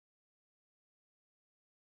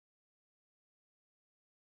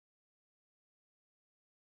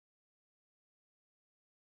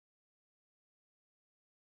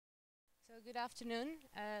So good afternoon,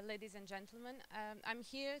 ladies and gentlemen. I'm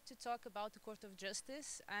here to talk about the Court of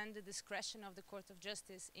Justice and the discretion of the Court of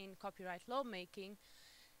Justice in copyright lawmaking.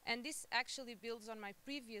 And this actually builds on my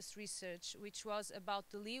previous research, which was about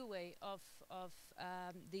the leeway of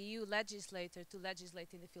the EU legislator to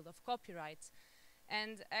legislate in the field of copyright.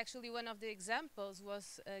 And actually one of the examples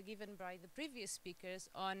was given by the previous speakers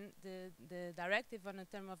on the directive on a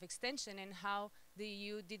term of extension and how the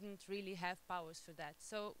EU didn't really have powers for that.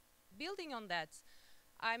 So building on that,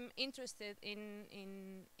 I'm interested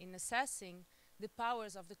in assessing the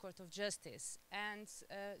powers of the Court of Justice and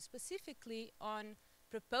specifically on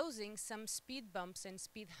proposing some speed bumps and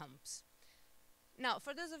speed humps. Now,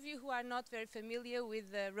 for those of you who are not very familiar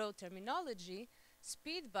with the road terminology,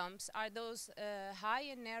 speed bumps are those high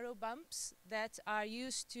and narrow bumps that are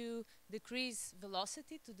used to decrease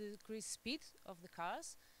velocity, to decrease speed of the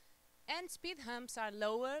cars. And speed humps are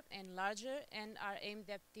lower and larger and are aimed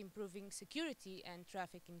at improving security and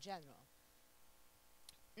traffic in general.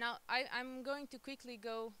 Now, I'm going to quickly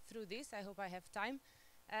go through this. I hope I have time.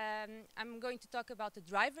 I'm going to talk about the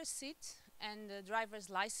driver's seat and the driver's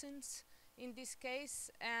license in this case,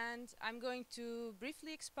 and I'm going to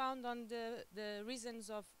briefly expound on the reasons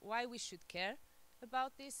of why we should care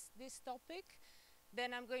about this topic.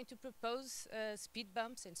 Then I'm going to propose speed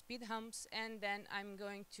bumps and speed humps, and then I'm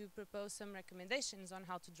going to propose some recommendations on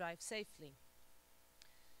how to drive safely.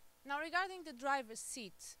 Now, regarding the driver's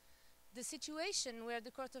seat, the situation where the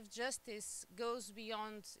Court of Justice goes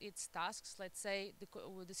beyond its tasks, let's say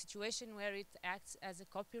the situation where it acts as a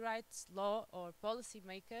copyright law or policy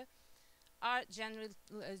maker, are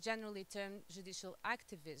generally termed judicial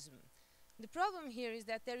activism. The problem here is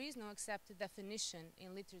that there is no accepted definition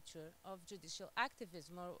in literature of judicial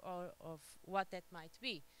activism or of what that might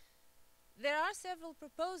be. There are several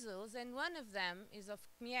proposals, and one of them is of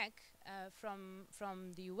Kmiec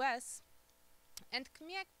from the US, and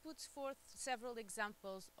Kmiec puts forth several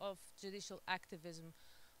examples of judicial activism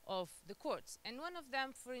of the courts. And one of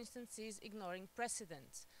them, for instance, is ignoring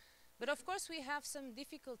precedent. But of course we have some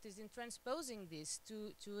difficulties in transposing this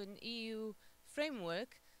to an EU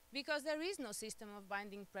framework, because there is no system of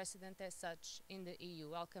binding precedent as such in the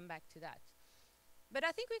EU. I'll come back to that. But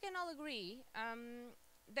I think we can all agree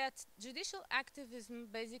that judicial activism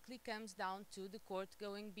basically comes down to the court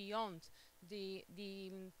going beyond the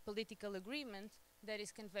political agreement that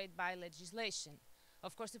is conveyed by legislation.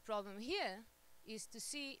 Of course, the problem here is to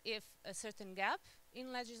see if a certain gap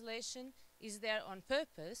in legislation is there on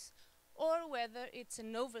purpose, or whether it's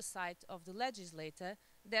an oversight of the legislator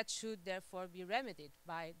that should therefore be remedied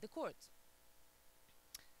by the court.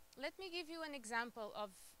 Let me give you an example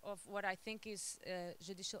of what I think is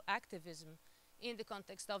judicial activism in the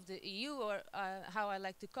context of the EU, or how I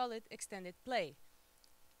like to call it, extended play.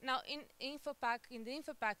 Now, in the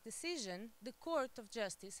InfoPac decision, the Court of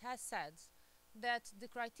Justice has said that the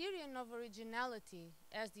criterion of originality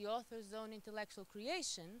as the author's own intellectual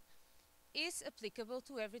creation is applicable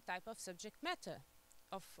to every type of subject matter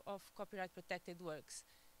of copyright protected works,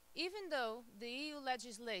 even though the EU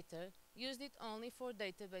legislator used it only for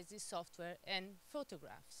databases, software and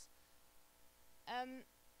photographs.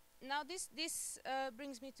 Now this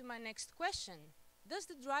brings me to my next question. Does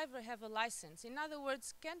the driver have a license? In other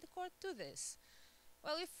words, can the court do this?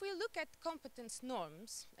 Well, if we look at competence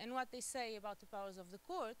norms and what they say about the powers of the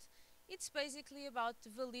court, it's basically about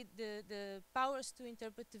the powers to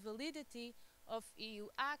interpret the validity of EU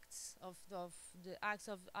acts, of the acts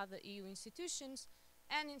of other EU institutions,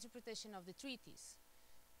 and interpretation of the treaties.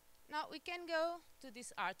 Now, we can go to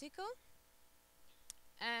this article,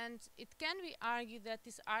 and it can be argued that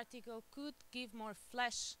this article could give more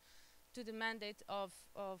flesh to the mandate of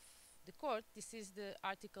the court. This is the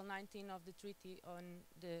Article 19 of the Treaty on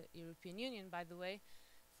the European Union, by the way,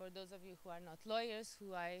 for those of you who are not lawyers,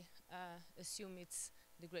 who I assume it's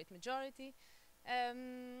the great majority.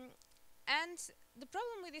 And the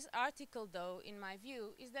problem with this article, though, in my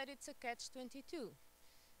view, is that it's a catch-22.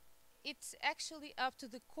 It's actually up to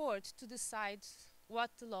the court to decide what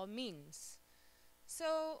the law means.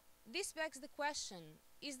 So this begs the question,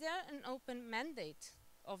 is there an open mandate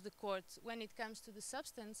of the court when it comes to the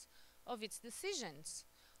substance of its decisions,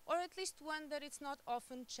 or at least one that it's not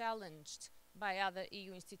often challenged by other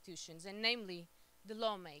EU institutions, and namely the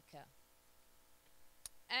lawmaker?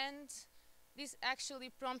 And this actually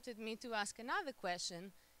prompted me to ask another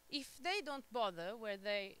question. If they don't bother, where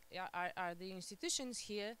they are the institutions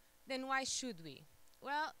here, then why should we?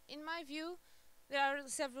 Well, in my view, there are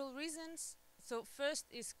several reasons. So first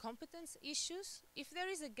is competence issues. If there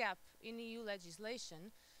is a gap in EU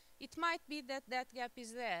legislation, it might be that that gap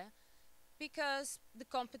is there because the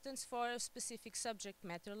competence for a specific subject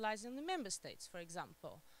matter lies in the member states, for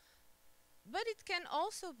example. But it can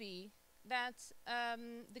also be that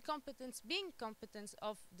the competence being competence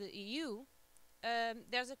of the EU,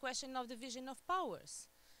 there's a question of division of powers.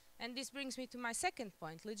 And this brings me to my second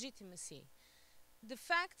point, legitimacy. The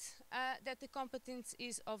fact that the competence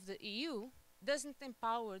is of the EU doesn't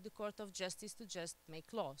empower the Court of Justice to just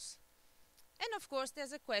make laws. And of course,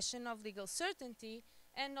 there's a question of legal certainty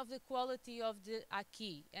and of the quality of the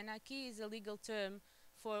acquis. And acquis is a legal term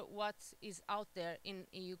for what is out there in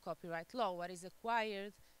EU copyright law, what is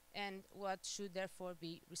acquired and what should therefore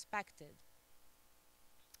be respected.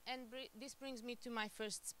 And this brings me to my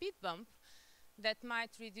first speed bump that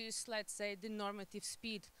might reduce, let's say, the normative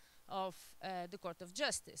speed of the Court of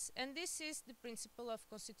Justice. And this is the principle of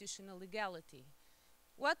constitutional legality.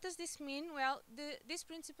 What does this mean? Well, this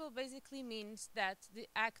principle basically means that the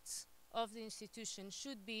acts of the institution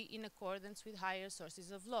should be in accordance with higher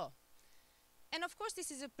sources of law. And of course,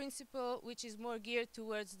 this is a principle which is more geared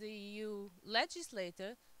towards the EU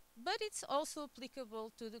legislator, but it's also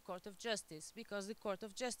applicable to the Court of Justice, because the Court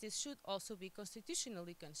of Justice should also be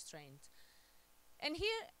constitutionally constrained. And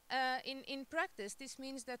here, in practice, this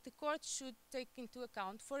means that the court should take into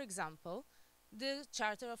account, for example, the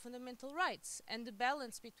Charter of Fundamental Rights and the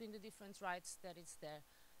balance between the different rights that is there.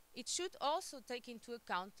 It should also take into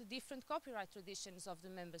account the different copyright traditions of the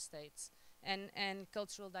member states and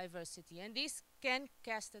cultural diversity. And this can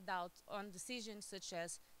cast a doubt on decisions such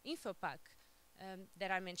as InfoPac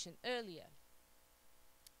that I mentioned earlier.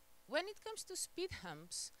 When it comes to speed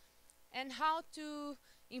humps and how to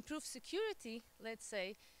improve security, let's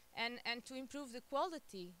say, and to improve the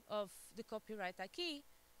quality of the copyright acquis,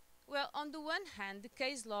 well, on the one hand, the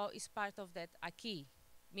case law is part of that acquis,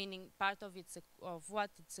 meaning part of what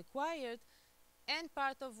it's acquired and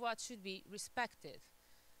part of what should be respected.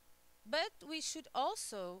 But we should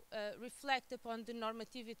also reflect upon the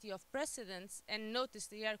normativity of precedents, and notice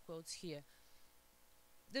the air quotes here.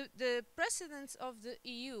 The precedents of the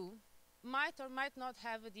EU might or might not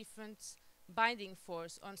have a different binding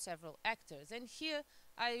force on several actors. And here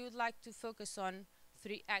I would like to focus on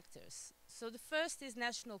three actors. So the first is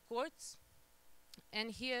national courts.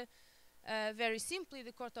 And here, very simply,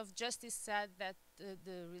 the Court of Justice said that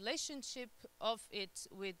the relationship of it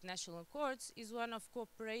with national courts is one of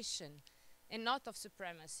cooperation and not of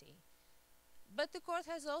supremacy. But the court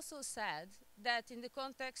has also said that in the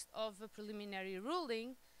context of a preliminary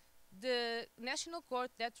ruling, the national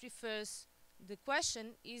court that refers the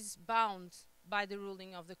question is bound by the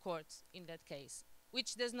ruling of the court in that case,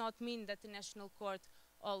 which does not mean that the national court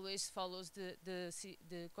always follows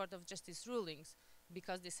the Court of Justice rulings,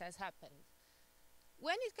 because this has happened.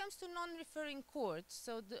 When it comes to non-referring courts,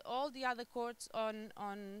 so all the other courts on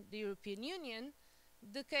the European Union,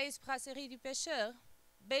 the case Brasserie du Pêcheur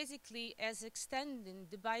basically has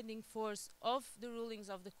extended the binding force of the rulings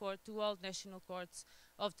of the court to all national courts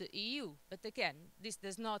of the EU. But again, this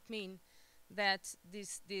does not mean that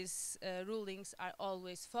these rulings are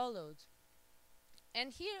always followed.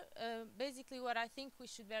 And here, basically what I think we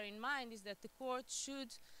should bear in mind is that the court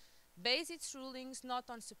should base its rulings not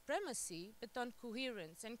on supremacy, but on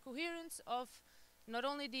coherence, and coherence of not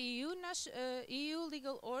only the EU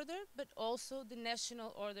legal order, but also the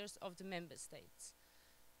national orders of the member states.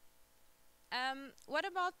 What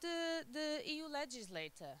about the EU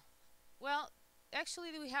legislator? Well,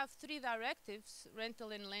 actually we have three directives,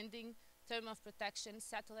 rental and lending, term of protection,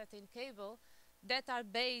 satellite and cable, that are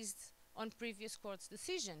based on previous courts'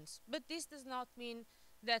 decisions. But this does not mean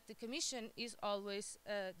that the Commission is always,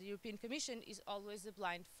 the European Commission is always a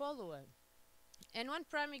blind follower. And one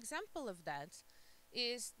prime example of that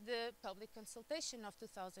is the public consultation of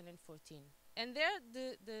 2014. And there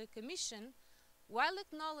the Commission, while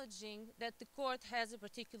acknowledging that the court has a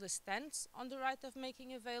particular stance on the right of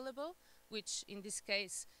making available, which in this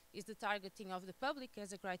case is the targeting of the public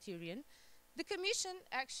as a criterion, the Commission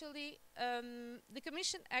actually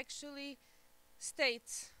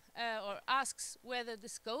states or asks whether the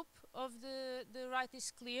scope of the right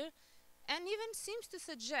is clear, and even seems to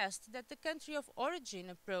suggest that the country of origin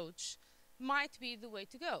approach might be the way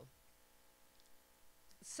to go.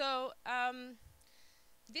 So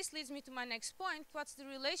this leads me to my next point. What's the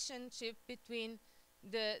relationship between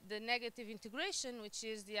the negative integration, which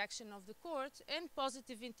is the action of the court, and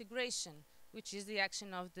positive integration, which is the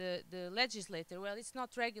action of the legislator? Well, it's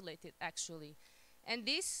not regulated, actually. And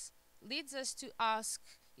this leads us to ask,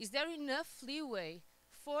 is there enough leeway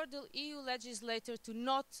for the EU legislator to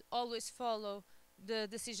not always follow the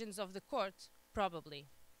decisions of the court? Probably.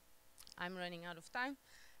 I'm running out of time.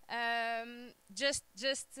 Just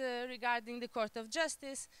regarding the Court of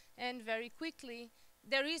Justice, and very quickly,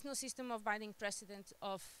 there is no system of binding precedent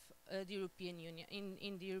of the European Union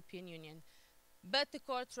in the European Union. But the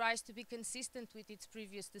court tries to be consistent with its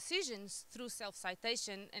previous decisions through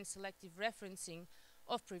self-citation and selective referencing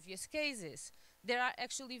of previous cases. There are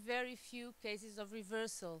actually very few cases of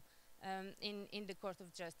reversal in the Court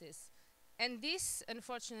of Justice. And this,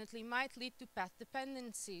 unfortunately, might lead to path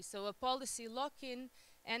dependency, so a policy lock-in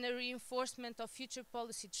and a reinforcement of future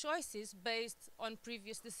policy choices based on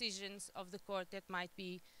previous decisions of the court that might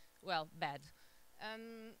be, well, bad.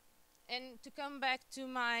 And to come back to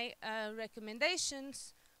my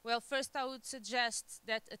recommendations, well, first I would suggest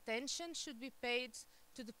that attention should be paid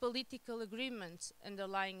to the political agreements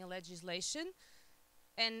underlying a legislation.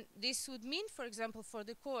 And this would mean, for example, for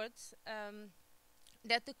the court,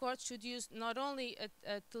 that the court should use not only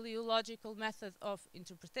a teleological method of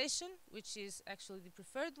interpretation, which is actually the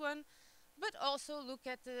preferred one, but also look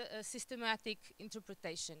at a systematic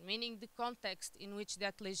interpretation, meaning the context in which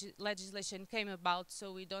that legislation came about,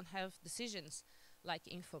 so we don't have decisions like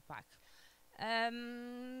Infopac.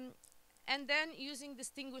 And then using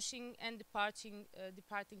distinguishing and departing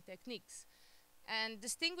techniques. And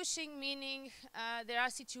distinguishing meaning there are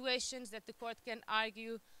situations that the court can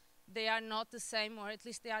argue they are not the same, or at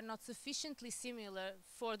least they are not sufficiently similar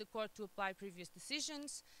for the court to apply previous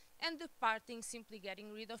decisions, and departing simply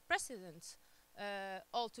getting rid of precedents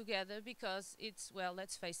altogether, because it's, well,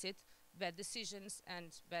 let's face it, bad decisions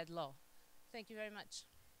and bad law. Thank you very much.